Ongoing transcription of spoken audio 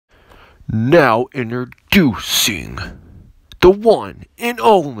Now introducing the one and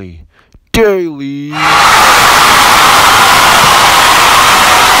only Daily.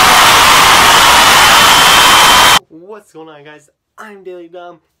 What's going on, guys? I'm Daily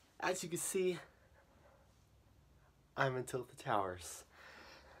Dumb. As you can see, I'm in Tilted Towers.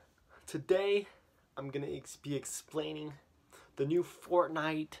 Today, I'm gonna be explaining the new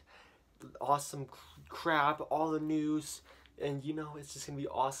Fortnite, the awesome crap, all the news, and you know it's just gonna be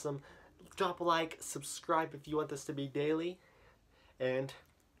awesome. Drop a like, subscribe if you want this to be daily, and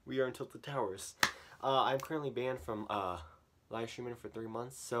we are in Tilted Towers. I'm currently banned from live streaming for 3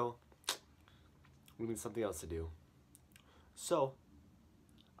 months, so we need something else to do. So,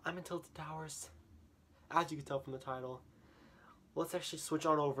 I'm in Tilted Towers, as you can tell from the title. Let's actually switch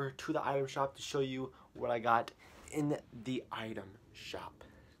on over to the item shop to show you what I got in the item shop.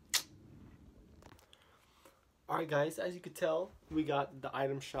 Alright guys, as you can tell, we got the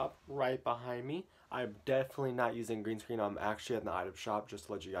item shop right behind me. I'm definitely not using green screen. I'm actually at the item shop, just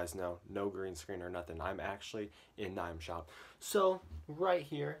to let you guys know. No green screen or nothing. I'm actually in the item shop. So, right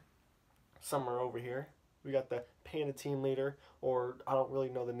here, somewhere over here, we got the Panda Team Leader, or I don't really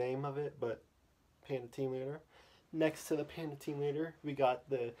know the name of it, but Panda Team Leader. Next to the Panda Team Leader, we got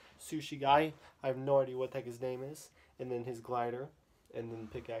the Sushi Guy. I have no idea what the heck his name is. And then his glider, and then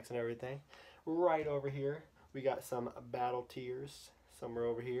pickaxe and everything. Right over here, we got some Battle Tiers, somewhere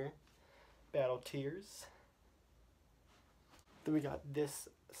over here. Battle Tiers. Then we got this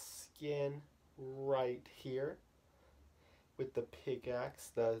skin right here with the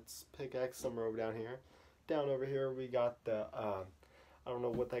pickaxe. That's pickaxe somewhere over down here. Down over here, we got the, I don't know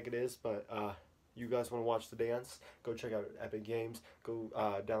what the heck it is, but you guys want to watch the dance, go check out Epic Games. Go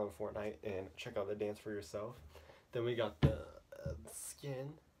download Fortnite and check out the dance for yourself. Then we got the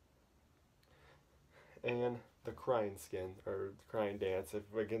skin and the crying skin, or the crying dance. If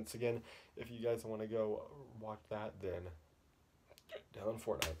you guys want to go watch that, then download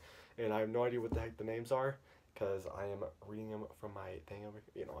Fortnite. And I have no idea what the heck the names are, because I am reading them from my thing over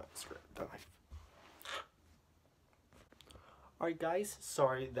here. You know what? Screw it. Alright guys,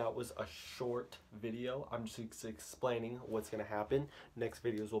 sorry that was a short video. I'm just explaining what's going to happen. Next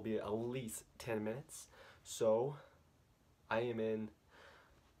videos will be at least 10 minutes. So, I am in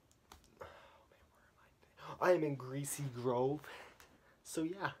Greasy Grove. So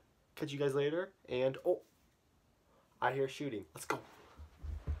yeah, catch you guys later. And, oh, I hear shooting. Let's go.